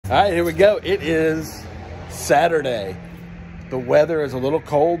right, here we go. It is Saturday. The weather is a little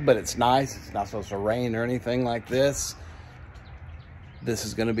cold, but it's nice. It's not supposed to rain or anything like this. This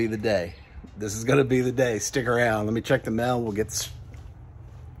is going to be the day. This is going to be the day. Stick around. Let me check the mail. We'll get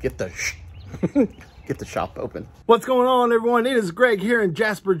the shop open. What's going on, everyone? It is Greg here in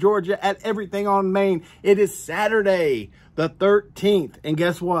Jasper, Georgia at Everything on Main. It is Saturday, the 13th. And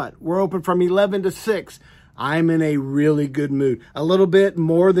guess what? We're open from 11 to 6. I'm in a really good mood. A little bit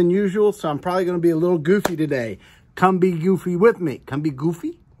more than usual, so I'm probably going to be a little goofy today. Come be goofy with me. Come be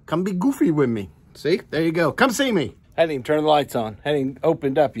goofy? Come be goofy with me. See? There you go. Come see me. I hadn't even turned the lights on. Hadn't even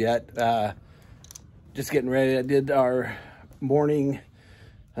opened up yet. Just getting ready. I did our morning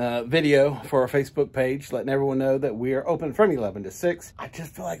video for our Facebook page, letting everyone know that we are open from 11 to 6. I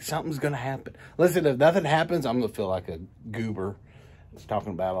just feel like something's going to happen. Listen, if nothing happens, I'm going to feel like a goober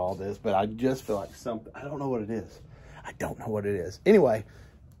talking about all this, but I just feel like something. I don't know what it is. I don't know what it is. Anyway,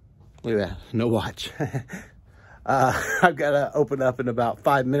 look at that. No watch. I've got to open up in about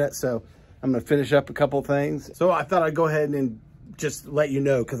 5 minutes, so I'm going to finish up a couple things. So I thought I'd go ahead and just let you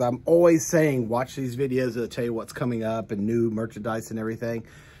know, because I'm always saying watch these videos that tell you what's coming up and new merchandise and everything.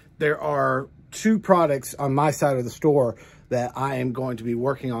 There are 2 products on my side of the store that I am going to be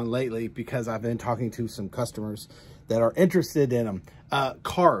working on lately because I've been talking to some customers that are interested in them.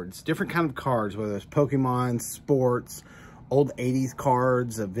 Cards, different kind of cards, whether it's Pokemon, sports, old 80s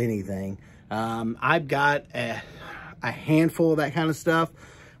cards of anything. I've got a handful of that kind of stuff.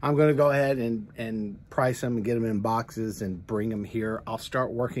 I'm going to go ahead and price them and get them in boxes and bring them here. I'll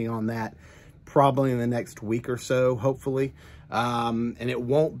start working on that probably in the next week or so, hopefully. And it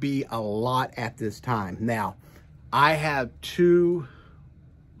won't be a lot at this time. Now, I have 2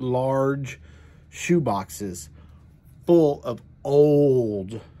 large shoe boxes full of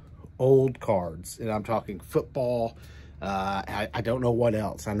old cards. And I'm talking football. I don't know what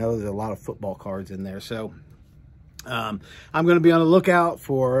else. I know there's a lot of football cards in there. So I'm going to be on the lookout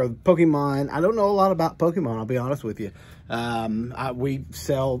for Pokemon. I don't know a lot about Pokemon, I'll be honest with you. I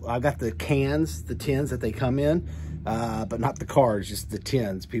got the cans, the tins that they come in, but not the cards, just the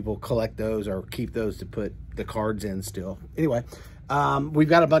tins. People collect those or keep those to put the cards in still. Anyway, we've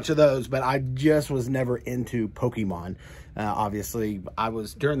got a bunch of those, but I just was never into Pokemon. Obviously, I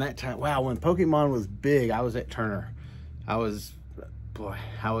was during that time. Wow, when Pokemon was big, I was at Turner. I was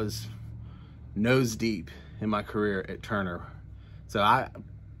nose deep in my career at Turner. So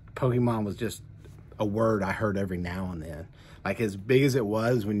Pokemon was just a word I heard every now and then. Like, as big as it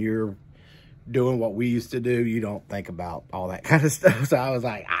was, when you're doing what we used to do, you don't think about all that kind of stuff. So I was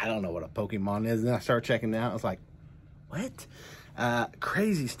like, I don't know what a Pokemon is. And then I started checking it out. I was like, what?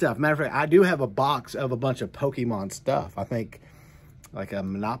 Crazy stuff. Matter of fact, I do have a box of a bunch of Pokemon stuff. I think like a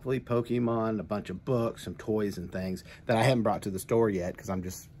Monopoly Pokemon, a bunch of books, some toys and things that I haven't brought to the store yet because I'm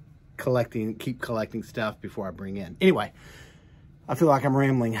just keep collecting stuff before I bring in. Anyway, I feel like I'm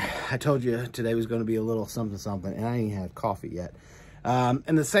rambling. I told you today was going to be a little something, and I ain't had coffee yet.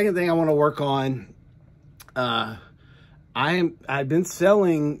 And the second thing I want to work on, I've been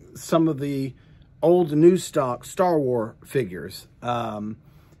selling some of the old new stock Star Wars figures.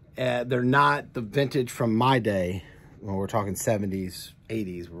 They're not the vintage from my day. Well, we're talking 70s,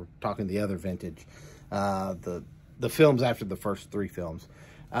 80s. We're talking the other vintage, the films after the first 3 films.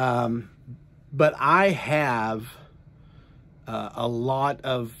 But I have a lot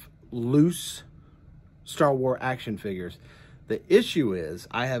of loose Star Wars action figures. The issue is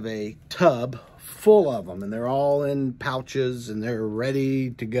I have a tub full of them, and they're all in pouches, and they're ready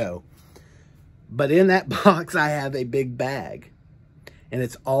to go. But in that box, I have a big bag, and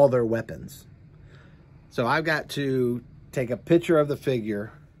it's all their weapons. So I've got to take a picture of the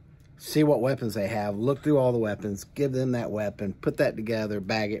figure, see what weapons they have, look through all the weapons, give them that weapon, put that together,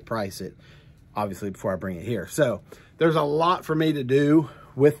 bag it, price it, obviously before I bring it here. So there's a lot for me to do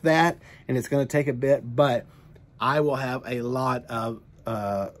with that, and it's going to take a bit, but I will have a lot of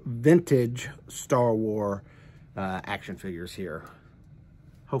vintage Star Wars action figures here.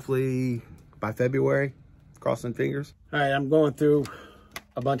 Hopefully by February, crossing fingers. All right, I'm going through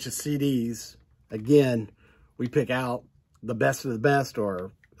a bunch of CDs. Again, we pick out the best of the best,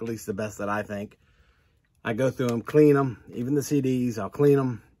 or at least the best that I think. I go through them, clean them, even the CDs, I'll clean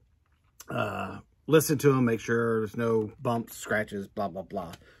them, listen to them, make sure there's no bumps, scratches, blah, blah,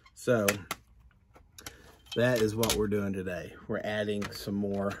 blah. So that is what we're doing today. We're adding some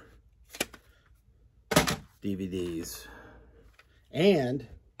more DVDs. And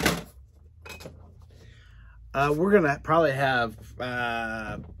we're going to probably have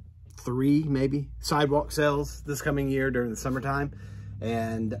 3 maybe sidewalk sales this coming year during the summertime.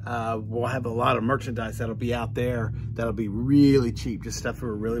 And we'll have a lot of merchandise that'll be out there that'll be really cheap, just stuff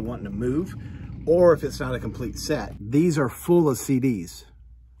we're really wanting to move, or if it's not a complete set. These are full of CDs,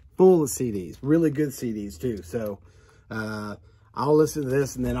 really good CDs too. So I'll listen to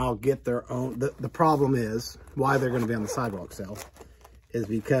this and then I'll get their own. The problem is why they're going to be on the sidewalk sale is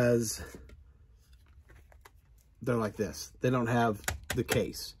because they're like this. They don't have the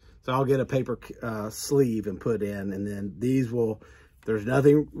case. So I'll get a paper sleeve and put in, and then these will, there's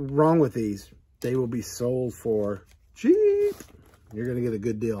nothing wrong with these. They will be sold for cheap. You're going to get a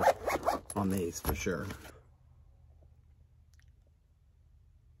good deal on these for sure.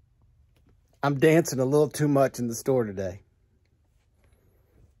 I'm dancing a little too much in the store today.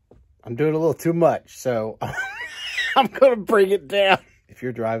 I'm doing a little too much, so I'm going to bring it down. If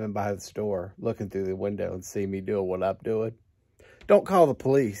you're driving by the store, looking through the window and see me doing what I'm doing, don't call the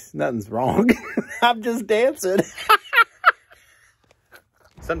police. Nothing's wrong. I'm just dancing.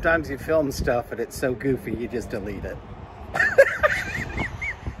 Sometimes you film stuff and it's so goofy, you just delete it.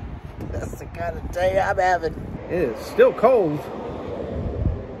 That's the kind of day I'm having. It is still cold,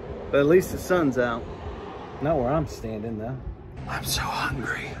 but at least the sun's out. Not where I'm standing, though. I'm so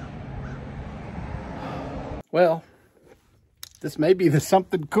hungry. Well, this may be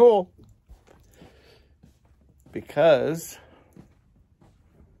something cool, because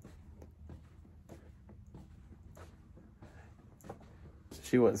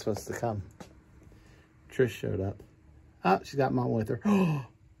she wasn't supposed to come. Trish showed up. Oh, she's got Mom with her. Oh,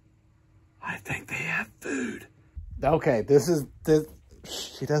 I think they have food. Okay, this.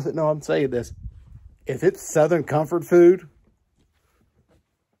 She doesn't know I'm saying this. If it's Southern comfort food,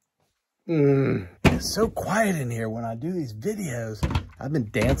 it's so quiet in here when I do these videos. I've been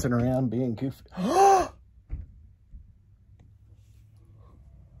dancing around being goofy.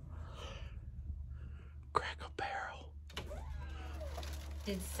 Cracker Barrel.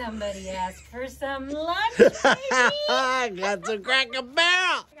 Did somebody ask for some lunch? I got some Cracker Barrel.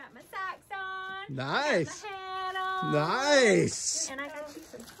 I got my socks on. Nice. I got my hat on. Nice. And I got you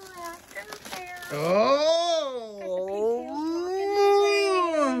some Cracker Barrel. Oh.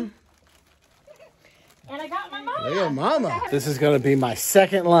 And I got my mama. Look at Mama. This is going to be my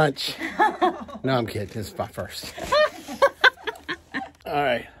second lunch. No, I'm kidding. This is my first. All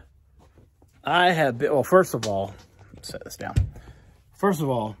right. I have been, well, first of all, let's set this down. First of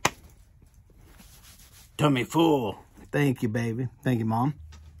all, tummy full. Thank you, baby. Thank you, Mom.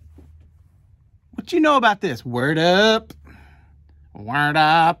 What you know about this? Word up. Word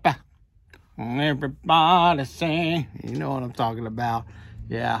up. Everybody sing. You know what I'm talking about.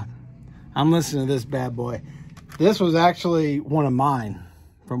 Yeah. I'm listening to this bad boy. This was actually one of mine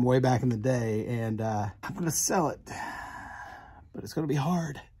from way back in the day, and I'm going to sell it, but it's going to be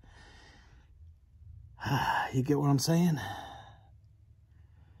hard. You get what I'm saying?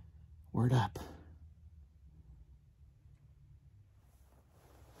 Word up.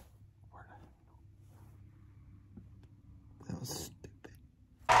 Word up. That was stupid.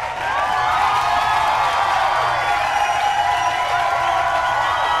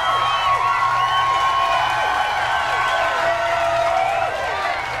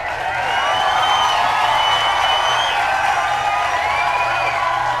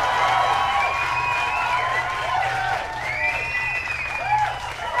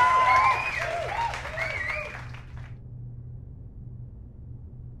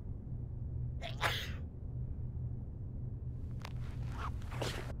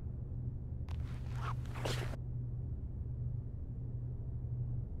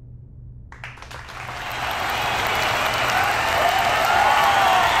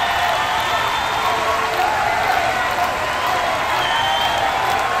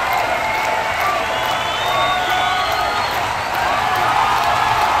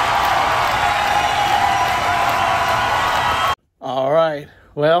 All right,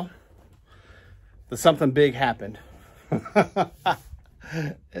 well, something big happened.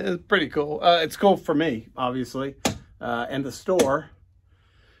 It's pretty cool. It's cool for me, obviously, and the store,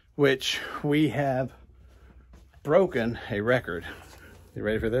 which we have broken a record. You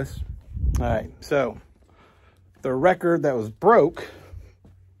ready for this? All right, so the record that was broke,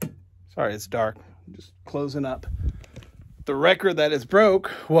 sorry, it's dark, I'm just closing up. The record that is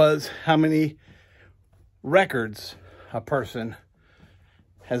broke was how many records a person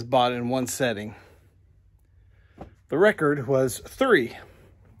has bought in one setting. The record was 3.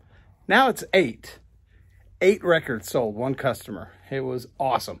 Now it's 8. 8 records sold, one customer. It was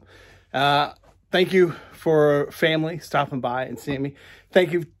awesome. Thank you for family stopping by and seeing me.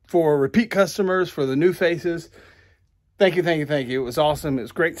 Thank you for repeat customers, for the new faces. Thank you, thank you, thank you. It was awesome. It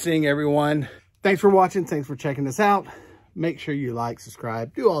was great seeing everyone. Thanks for watching. Thanks for checking this out. make sure you like,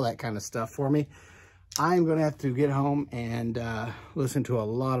 subscribe, do all that kind of stuff for me. I'm going to have to get home and listen to a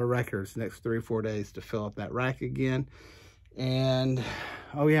lot of records the next 3 or 4 days to fill up that rack again. And,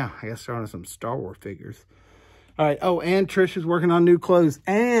 oh yeah, I got to start on some Star Wars figures. All right. Oh, and Trish is working on new clothes,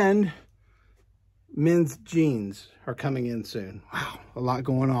 and men's jeans are coming in soon. Wow, a lot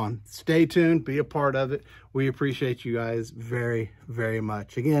going on. Stay tuned. Be a part of it. We appreciate you guys very, very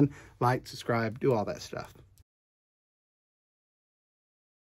much. Again, like, subscribe, do all that stuff.